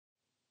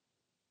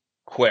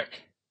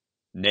Quick,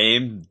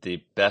 name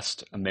the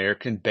best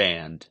American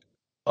band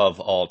of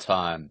all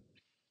time.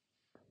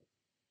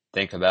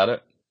 Think about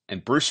it.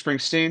 And Bruce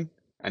Springsteen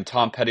and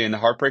Tom Petty and the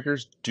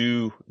Heartbreakers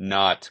do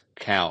not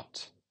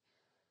count.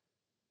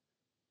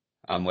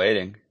 I'm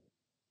waiting.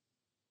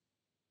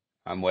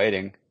 I'm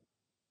waiting.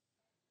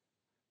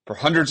 For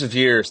hundreds of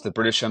years, the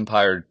British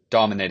Empire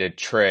dominated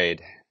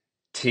trade.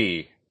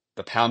 Tea.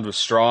 The pound was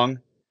strong,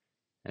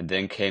 and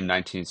then came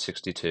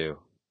 1962,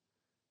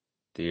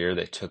 the year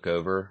they took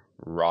over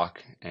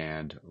rock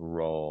and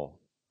roll.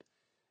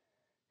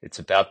 It's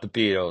about the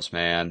Beatles,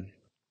 man.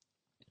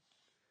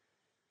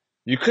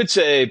 You could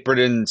say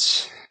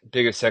Britain's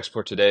biggest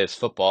export today is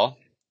football,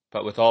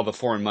 but with all the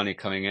foreign money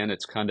coming in,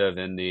 it's kind of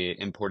in the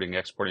importing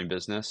exporting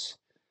business,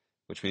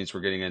 which means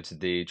we're getting into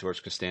the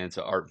George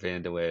Costanza, Art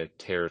Vandelay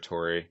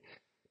territory.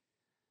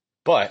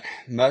 But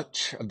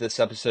much of this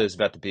episode is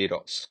about the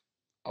Beatles.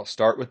 I'll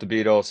start with the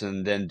Beatles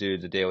and then do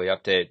the daily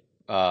update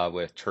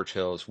with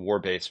Churchill's War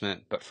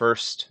Basement. But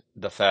first,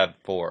 the Fab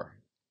Four.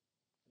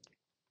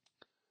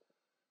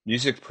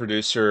 Music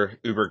producer,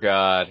 Uber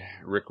God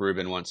Rick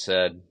Rubin once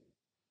said,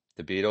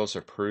 "The Beatles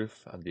are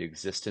proof of the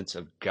existence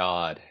of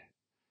God."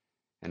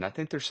 And I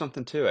think there's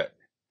something to it.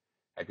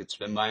 I could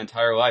spend my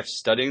entire life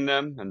studying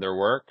them and their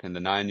work and the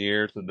 9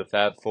 years of the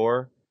Fab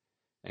Four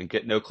and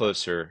get no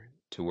closer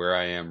to where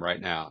I am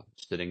right now,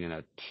 sitting in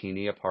a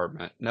teeny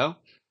apartment, no,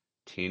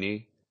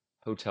 teeny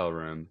hotel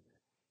room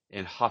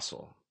in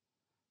Hossel,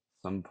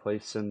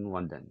 someplace in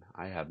London.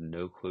 I have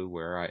no clue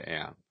where I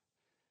am.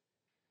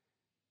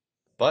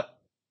 But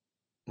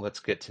let's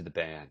get to the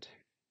band.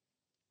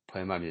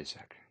 Play my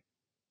music.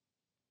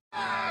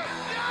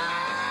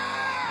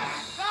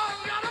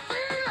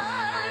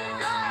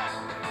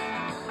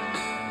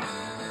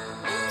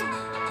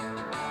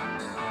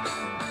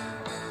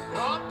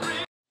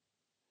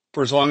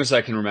 For as long as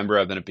I can remember,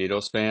 I've been a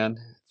Beatles fan.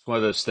 It's one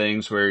of those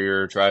things where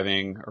you're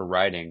driving or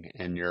riding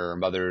in your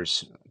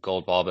mother's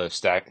gold Volvo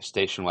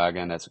station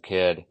wagon as a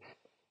kid,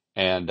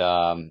 and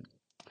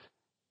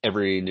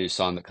every new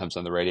song that comes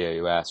on the radio,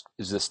 you ask,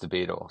 "Is this the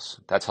Beatles?"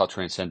 That's how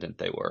transcendent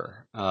they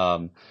were.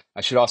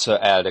 I should also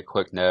add a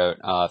quick note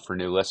for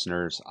new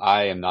listeners.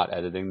 I am not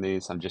editing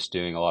these. I'm just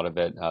doing a lot of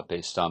it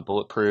based on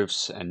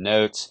bulletproofs and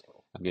notes.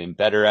 I'm getting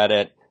better at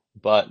it,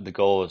 but the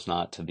goal is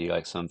not to be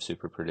like some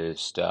super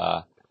produced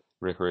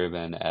Rick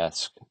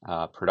Rubin-esque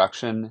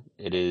production.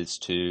 It is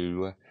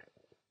to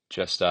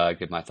just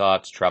give my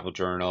thoughts, travel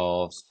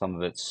journal. Some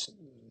of it's,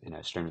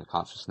 stream of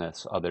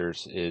consciousness.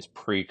 Others is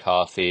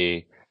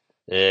pre-coffee.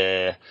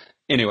 Eh.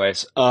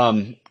 Anyways,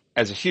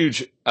 as a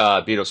huge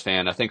Beatles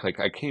fan, I think like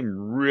I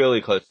came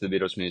really close to the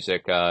Beatles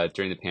music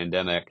during the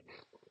pandemic.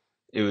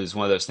 It was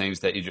one of those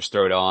things that you just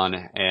throw it on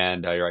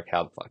and you're like,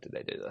 how the fuck did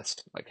they do this?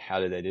 Like, how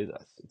did they do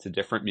this? It's a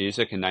different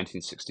music in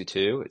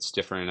 1962. It's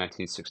different in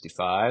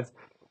 1965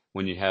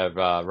 when you have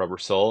Rubber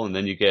Soul, and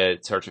then you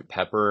get Sergeant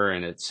Pepper,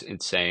 and it's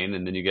insane,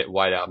 and then you get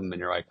White Album,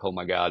 and you're like, oh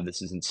my God,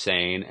 this is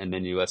insane, and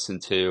then you listen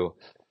to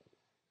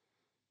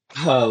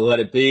Let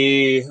It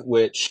Be,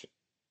 which,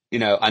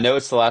 I know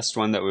it's the last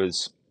one that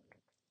was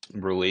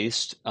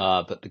released,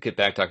 but the Get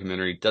Back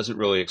documentary doesn't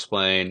really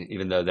explain,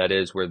 even though that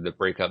is where the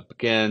breakup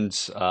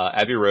begins.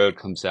 Abbey Road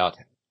comes out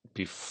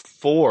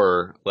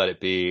before Let It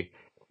Be,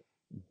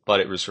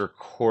 but it was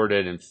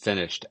recorded and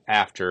finished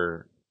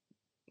after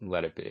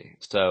Let It Be.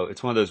 So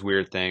it's one of those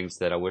weird things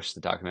that I wish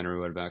the documentary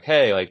would have been like,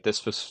 hey, like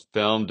this was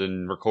filmed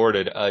and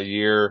recorded a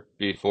year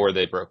before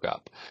they broke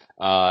up.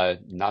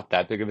 Not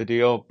that big of a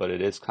deal, but it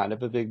is kind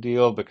of a big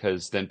deal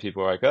because then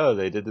people are like, oh,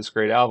 they did this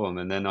great album,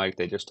 and then like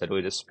they just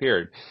totally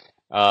disappeared.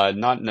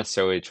 Not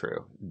necessarily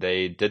true.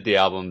 They did the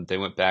album. They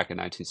went back in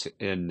I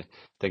think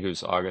it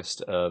was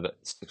August of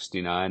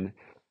 '69,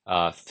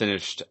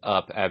 finished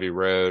up Abbey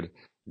Road,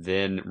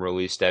 then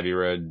released Abbey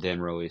Road,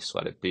 then released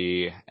Let It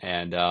Be,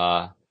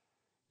 and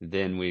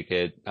then we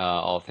get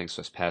All Things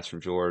Must Pass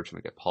from George, and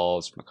we get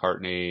Paul's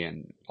McCartney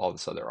and all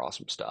this other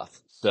awesome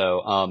stuff.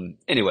 So,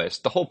 anyways,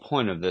 the whole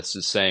point of this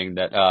is saying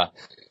that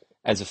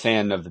as a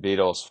fan of the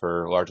Beatles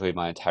for largely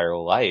my entire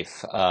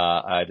life,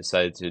 I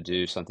decided to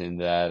do something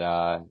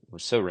that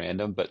was so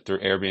random, but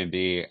through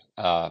Airbnb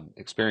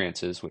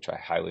experiences, which I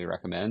highly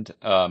recommend,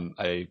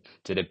 I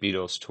did a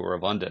Beatles tour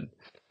of London.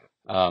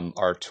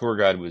 Our tour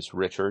guide was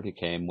Richard. He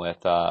came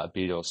with a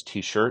Beatles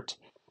t-shirt,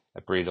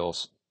 a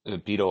Beatles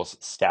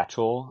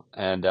statue,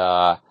 and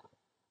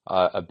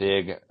a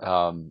big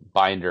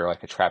binder,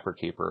 like a trapper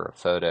keeper, of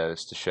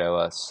photos to show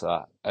us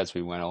as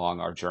we went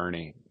along our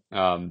journey.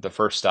 The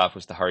first stop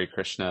was the Hare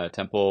Krishna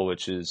temple,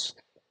 which is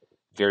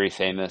very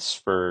famous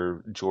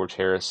for George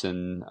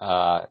Harrison.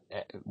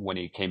 When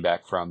he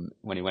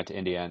went to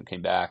India and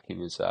came back, he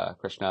was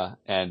Krishna.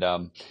 And I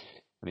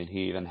mean,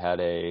 he even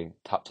had a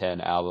top 10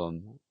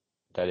 album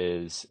that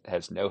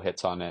has no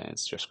hits on it.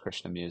 It's just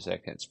Krishna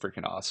music. And it's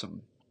freaking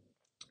awesome.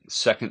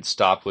 Second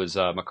stop was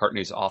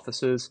McCartney's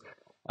offices,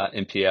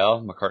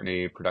 MPL,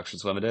 McCartney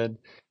Productions Limited.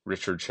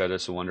 Richard showed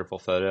us a wonderful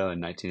photo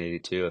in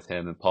 1982 of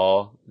him and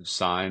Paul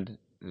signed.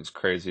 It was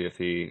crazy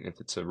if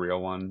it's a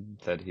real one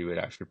that he would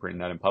actually bring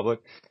that in public.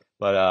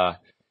 But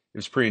It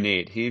was pretty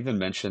neat. He even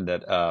mentioned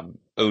that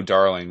 "Oh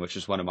Darling," which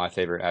is one of my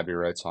favorite Abbey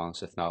Road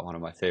songs, if not one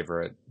of my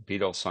favorite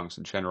Beatles songs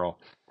in general.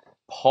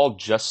 Paul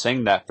just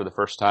sang that for the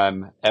first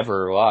time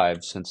ever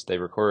live since they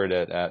recorded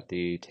it at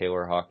the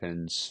Taylor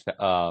Hawkins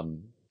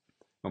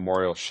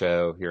memorial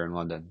show here in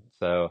London.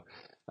 So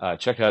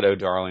check out "Oh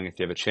Darling" if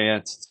you have a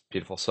chance. It's a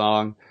beautiful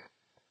song.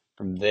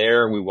 From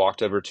there, we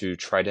walked over to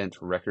Trident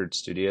Record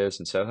Studios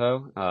in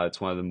Soho.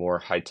 It's one of the more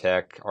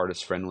high-tech,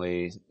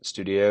 artist-friendly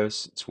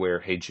studios. It's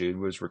where Hey Jude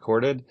was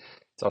recorded.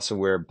 It's also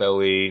where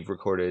Bowie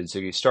recorded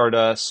Ziggy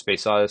Stardust,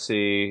 Space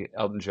Odyssey,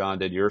 Elton John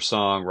did Your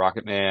Song,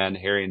 Rocket Man,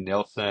 Harry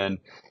Nilsson.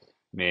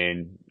 I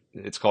mean,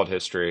 it's called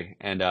history.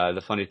 And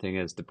the funny thing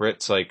is, the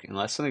Brits, like,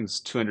 unless something's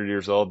 200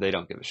 years old, they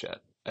don't give a shit.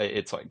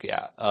 It's like,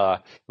 yeah,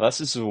 unless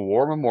this is a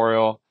war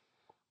memorial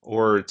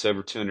or it's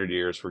over 200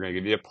 years, we're going to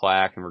give you a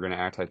plaque and we're going to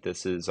act like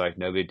this is like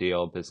no big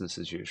deal, business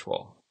as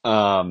usual.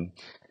 From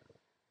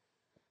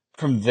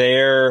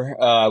there,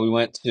 we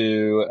went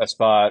to a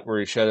spot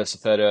where he showed us a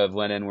photo of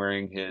Lennon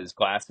wearing his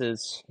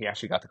glasses. He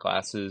actually got the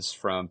glasses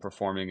from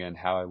performing in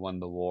How I Won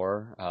the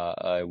War,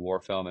 a war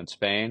film in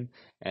Spain,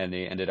 and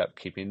he ended up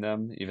keeping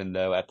them, even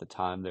though at the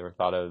time they were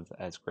thought of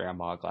as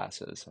grandma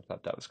glasses. I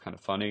thought that was kind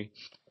of funny.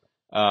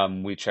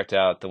 We checked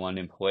out the one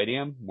in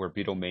Palladium where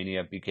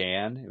Beatlemania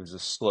began. It was a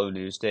slow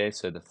news day,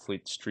 so the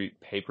Fleet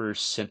Street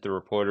papers sent the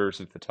reporters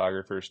and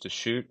photographers to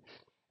shoot.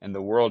 And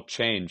the world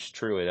changed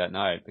truly that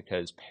night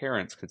because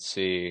parents could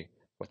see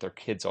what their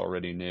kids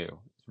already knew.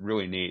 It's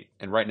really neat.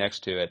 And right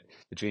next to it,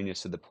 the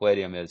genius of the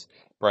Palladium is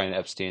Brian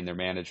Epstein, their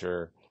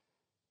manager,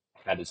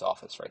 had his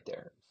office right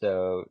there.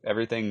 So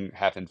everything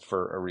happened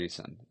for a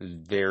reason. It was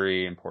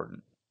very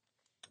important.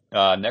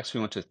 Next, we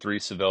went to 3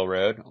 Seville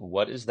Road.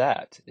 What is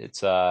that?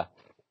 It's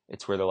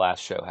where the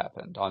last show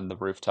happened on the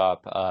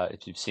rooftop.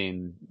 If you've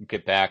seen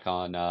Get Back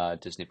on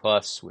Disney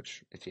Plus,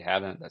 which if you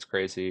haven't, that's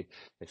crazy.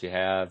 If you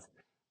have,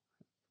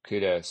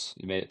 kudos.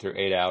 You made it through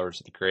 8 hours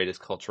of the greatest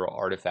cultural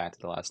artifact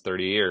of the last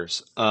 30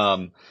 years.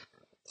 So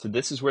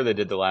this is where they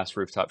did the last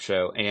rooftop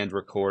show and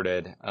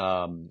recorded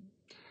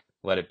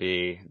Let It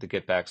Be, the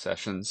Get Back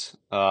sessions.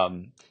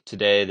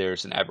 Today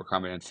there's an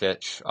Abercrombie and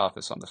Fitch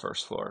office on the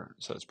first floor,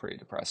 so it's pretty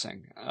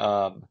depressing.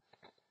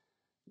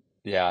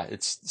 Yeah,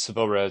 it's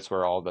Seville Road's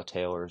where all the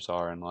tailors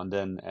are in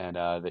London, and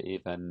they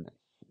even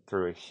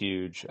threw a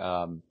huge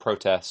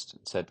protest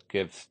and said,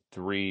 "Give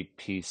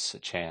three-piece a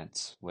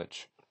chance,"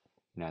 which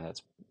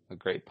that's a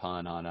great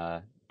pun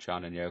on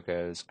John and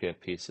Yoko's "Give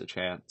Peace a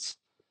Chance."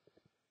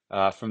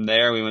 From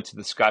there, we went to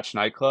the Scotch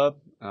nightclub.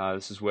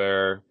 This is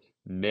where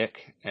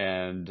Mick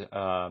and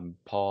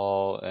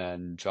Paul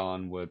and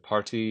John would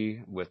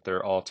party with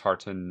their all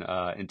tartan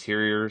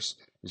interiors.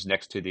 It was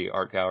next to the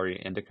art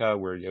gallery Indica,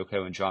 where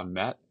Yoko and John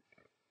met.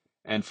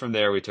 And from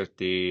there, we took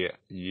the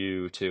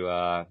U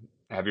to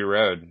Abbey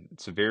Road.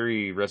 It's a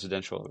very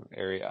residential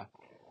area.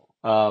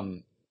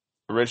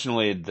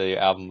 Originally, the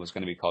album was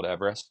going to be called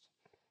Everest,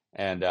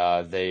 and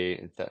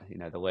the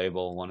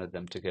label wanted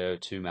them to go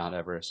to Mount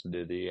Everest and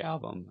do the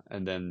album.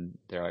 And then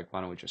they're like, "Why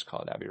don't we just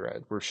call it Abbey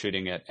Road? We're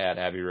shooting it at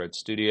Abbey Road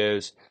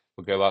Studios.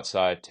 We'll go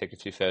outside, take a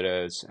few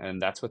photos,"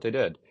 and that's what they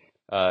did.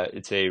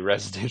 It's a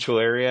residential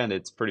area, and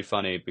it's pretty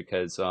funny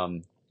because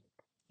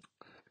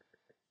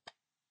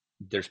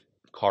there's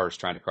cars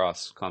trying to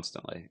cross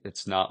constantly.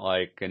 It's not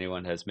like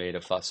anyone has made a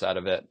fuss out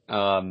of it.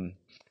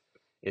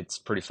 It's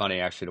pretty funny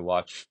actually to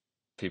watch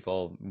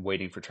people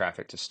waiting for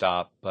traffic to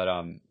stop. But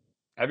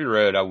Abbey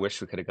Road, I wish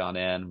we could have gone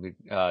in.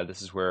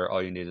 This is where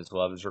All You Need Is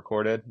Love is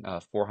recorded.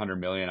 400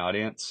 million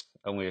audience,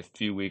 only a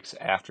few weeks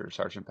after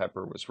Sgt.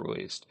 Pepper was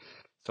released.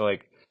 So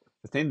like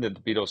the thing that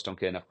the Beatles don't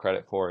get enough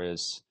credit for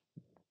is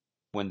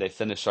when they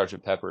finish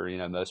Sgt. Pepper,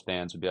 most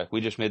bands would be like,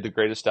 "We just made the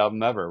greatest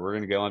album ever. We're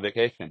going to go on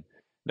vacation."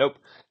 Nope.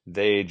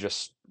 They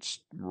just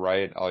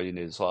write All You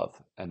Need Is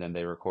Love and then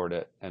they record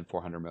it and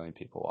 400 million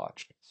people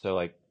watch. So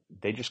like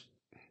they just,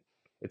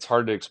 it's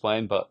hard to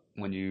explain, but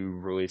when you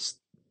release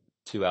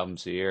 2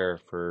 albums a year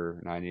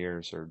for 9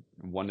 years or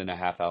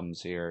 1.5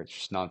 albums a year, it's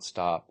just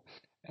nonstop.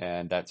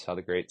 And that's how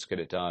the greats get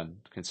it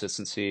done.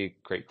 Consistency,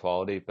 great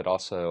quality, but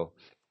also,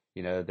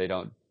 they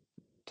don't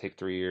take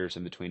 3 years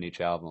in between each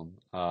album.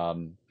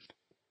 Over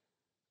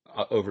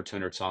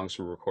 200 songs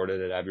were recorded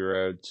at Abbey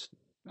Road,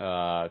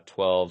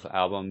 12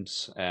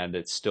 albums, and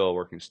it's still a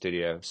working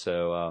studio.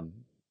 So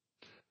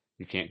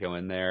you can't go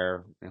in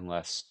there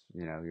unless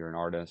you're an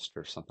artist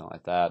or something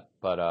like that.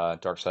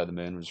 But Dark Side of the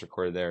Moon was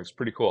recorded there. It's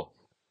pretty cool.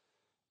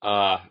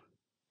 Uh,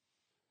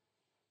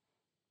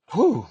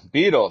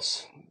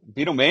 Beatles,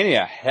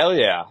 Beatlemania, hell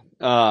yeah.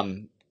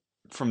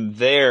 From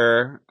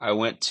there, I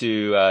went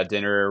to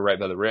dinner right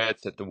by the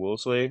Ritz at the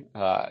Wolseley.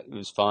 It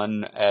was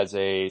fun as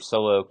a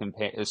solo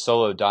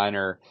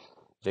diner.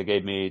 They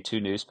gave me 2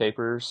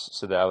 newspapers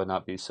so that I would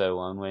not be so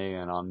lonely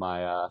and on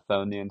my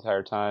phone the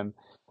entire time.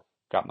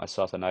 Got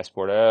myself a nice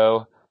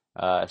Bordeaux,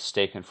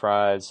 steak and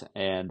fries,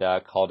 and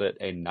called it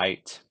a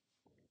night.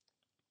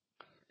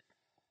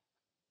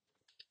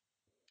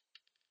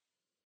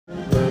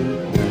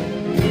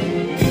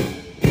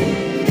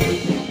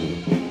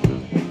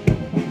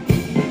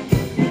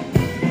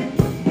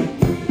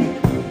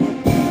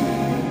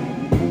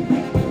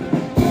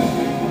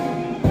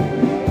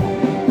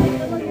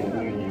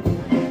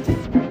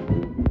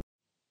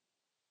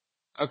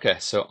 Okay,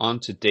 so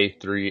on to day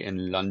three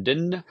in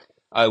London.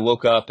 I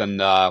woke up and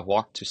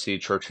walked to see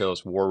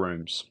Churchill's war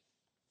rooms.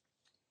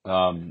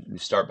 You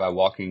start by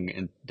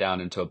walking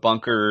down into a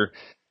bunker.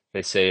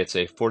 They say it's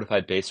a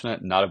fortified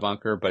basement, not a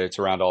bunker, but it's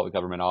around all the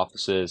government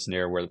offices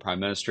near where the Prime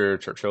Minister,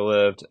 Churchill,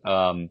 lived.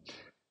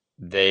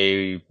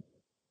 They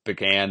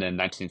began in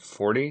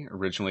 1940.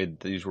 Originally,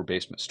 these were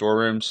basement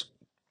storerooms,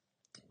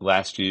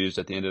 last used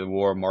at the end of the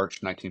war,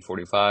 March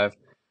 1945.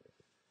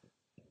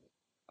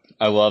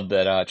 I love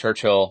that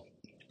Churchill,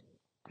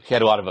 he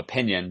had a lot of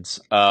opinions.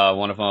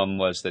 One of them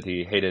was that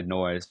he hated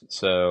noise,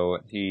 so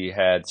he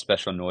had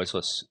special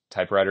noiseless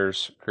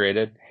typewriters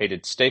created,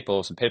 hated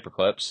staples and paper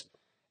clips,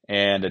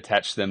 and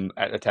attached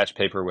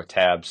paper with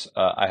tabs.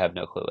 I have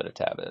no clue what a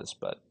tab is,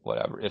 but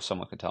whatever. If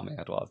someone could tell me,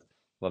 I'd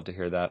love to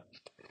hear that.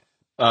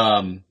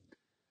 Um,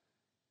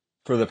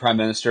 for the Prime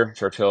Minister,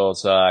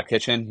 Churchill's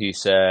kitchen, he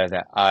said,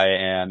 "I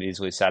am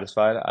easily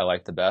satisfied. I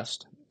like the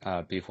best."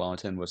 Beef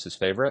Wellington was his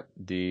favorite.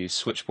 The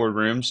switchboard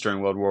rooms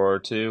during World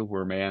War II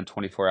were manned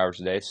 24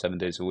 hours a day, 7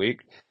 days a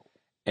week.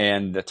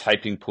 And the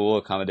typing pool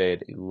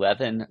accommodated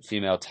 11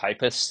 female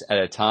typists at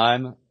a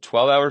time,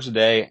 12 hours a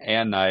day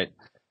and night.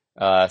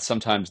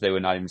 Sometimes they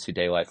would not even see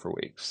daylight for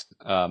weeks.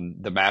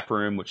 The map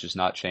room, which has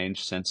not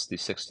changed since the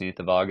 16th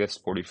of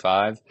August,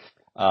 45,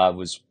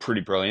 was pretty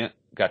brilliant.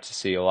 Got to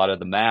see a lot of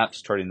the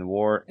maps charting the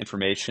war,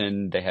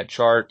 information. They had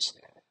charts.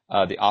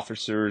 The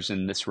officers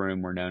in this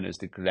room were known as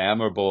the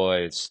Glamour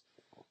Boys.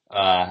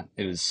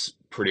 It was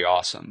pretty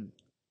awesome.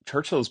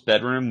 Churchill's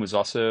bedroom was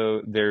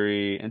also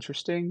very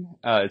interesting.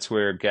 It's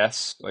where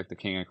guests like the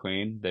King and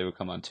Queen, they would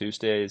come on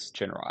Tuesdays.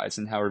 General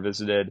Eisenhower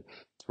visited.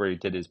 It's where he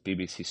did his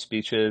BBC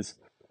speeches.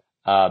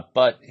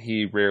 But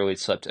he rarely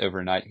slept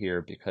overnight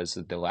here because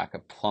of the lack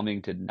of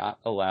plumbing did not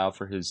allow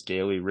for his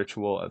daily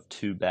ritual of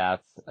 2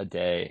 baths a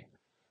day.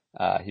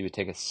 He would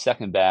take a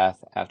second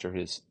bath after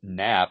his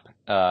nap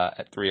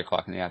at 3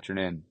 o'clock in the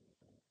afternoon.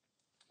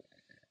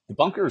 The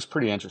bunker was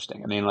pretty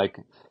interesting. I mean, like,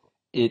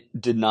 it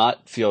did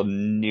not feel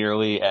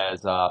nearly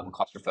as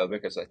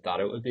claustrophobic as I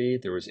thought it would be.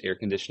 There was air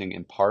conditioning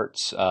in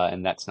parts,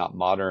 and that's not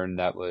modern.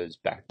 That was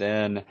back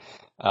then.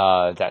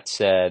 That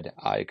said,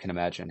 I can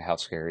imagine how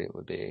scary it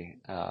would be,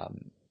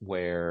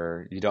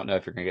 where you don't know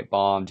if you're going to get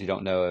bombed. You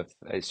don't know if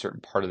a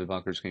certain part of the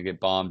bunker is going to get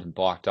bombed and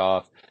blocked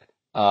off.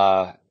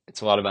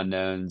 It's a lot of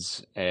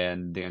unknowns,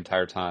 and the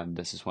entire time,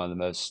 this is one of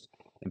the most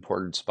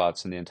important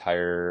spots in the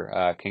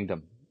entire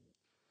kingdom.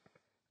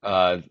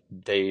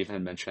 They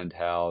even mentioned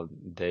how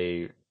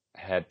they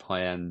had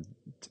planned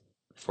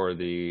for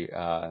the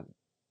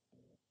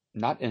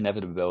not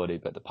inevitability,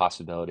 but the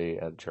possibility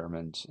of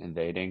Germans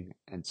invading,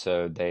 and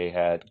so they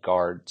had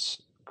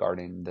guards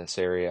guarding this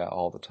area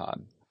all the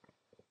time.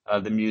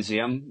 The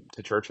museum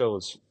to Churchill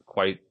was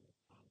quite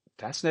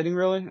fascinating,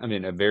 really. I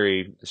mean, a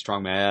very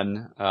strong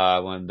man,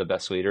 one of the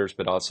best leaders,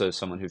 but also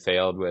someone who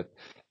failed with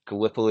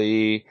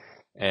Gallipoli,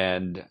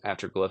 and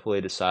after Gallipoli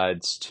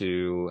decides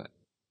to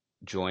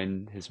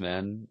join his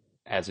men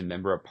as a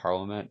member of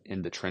parliament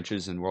in the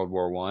trenches in World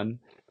War One.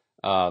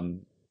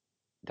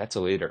 That's a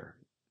leader.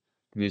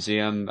 The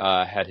museum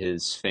had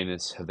his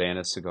famous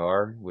Havana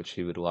cigar, which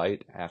he would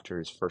light after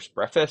his first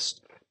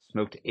breakfast.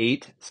 Smoked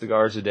 8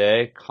 cigars a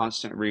day,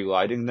 constant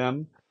relighting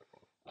them.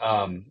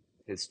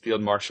 His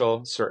field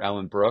marshal, Sir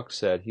Alan Brooke,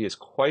 said he is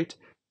quite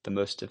the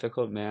most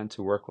difficult man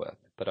to work with,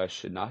 but I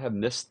should not have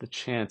missed the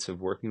chance of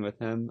working with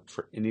him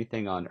for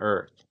anything on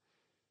earth.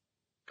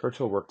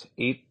 Churchill worked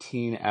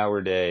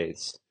 18-hour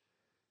days.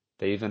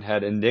 They even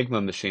had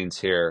Enigma machines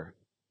here.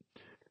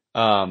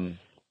 Um,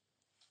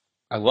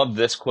 I love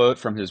this quote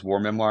from his war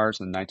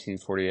memoirs in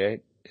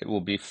 1948. It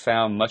will be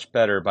found much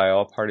better by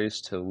all parties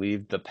to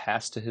leave the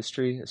past to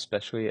history,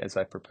 especially as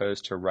I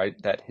propose to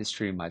write that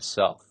history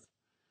myself.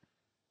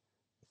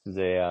 This is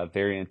a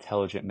very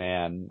intelligent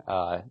man,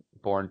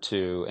 born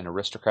to an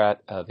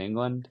aristocrat of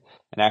England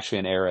and actually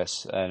an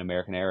heiress, an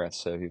American heiress,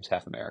 so he was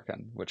half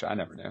American, which I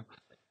never knew.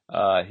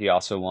 He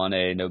also won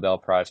a Nobel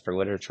Prize for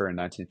Literature in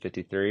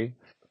 1953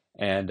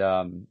 and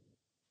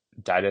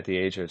died at the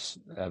age of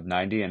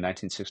 90 in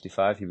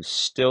 1965. He was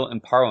still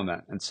in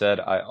Parliament and said,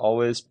 "I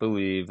always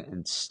believe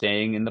in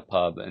staying in the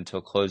pub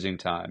until closing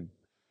time."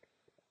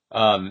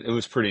 It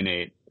was pretty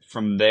neat.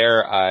 From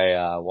there,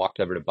 I walked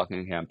over to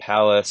Buckingham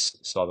Palace,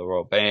 saw the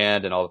royal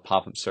band and all the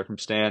pomp and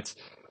circumstance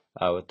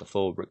with the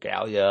full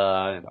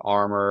regalia and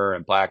armor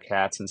and black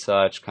hats and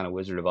such, kind of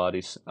Wizard of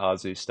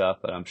Ozzy stuff.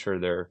 But I'm sure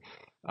they're.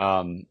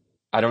 Um,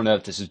 I don't know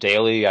if this is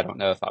daily. I don't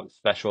know if I was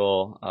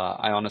special.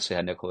 I honestly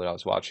had no clue what I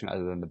was watching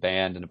other than the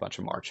band and a bunch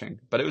of marching.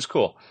 But it was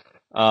cool.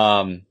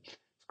 It's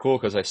cool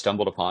because I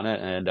stumbled upon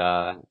it,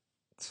 and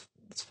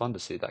it's fun to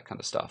see that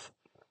kind of stuff.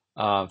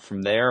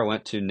 From there, I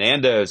went to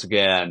Nando's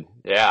again.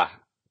 Yeah,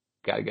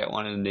 got to get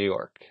one in New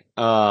York.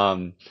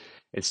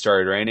 It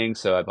started raining,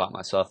 so I bought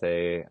myself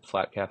a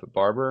flat cap at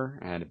Barber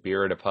and a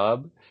beer at a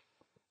pub.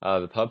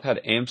 The pub had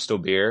Amstel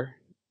beer,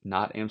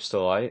 not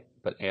Amstel Light,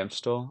 but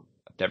Amstel.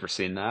 I've never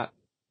seen that.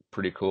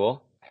 Pretty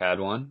cool.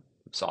 Had one.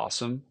 It's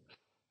awesome.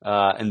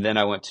 And then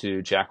I went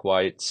to Jack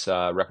White's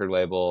record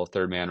label,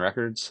 Third Man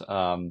Records.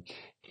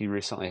 he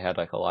recently had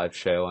like a live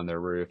show on their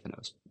roof, and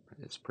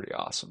it's pretty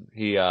awesome.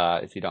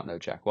 If you don't know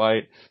Jack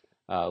White,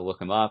 look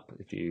him up.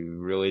 If you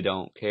really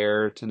don't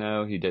care to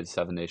know, he did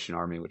Seven Nation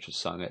Army, which is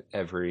sung at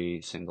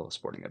every single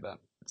sporting event.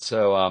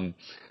 So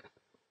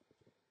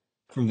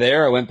from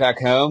there, I went back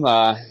home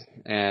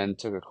and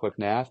took a quick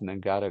nap, and then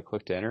got a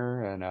quick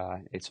dinner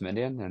and ate some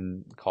Indian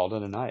and called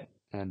it a night.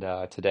 And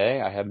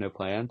today, I have no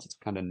plans. It's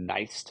kind of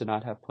nice to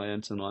not have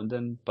plans in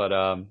London, but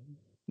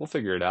we'll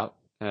figure it out.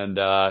 And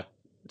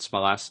it's my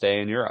last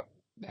day in Europe.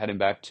 Heading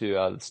back to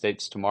the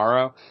States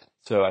tomorrow.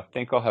 So I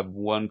think I'll have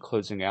one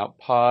closing out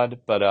pod,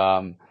 but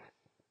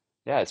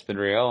yeah, it's been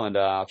real, and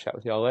I'll chat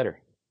with y'all later.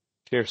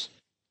 Cheers.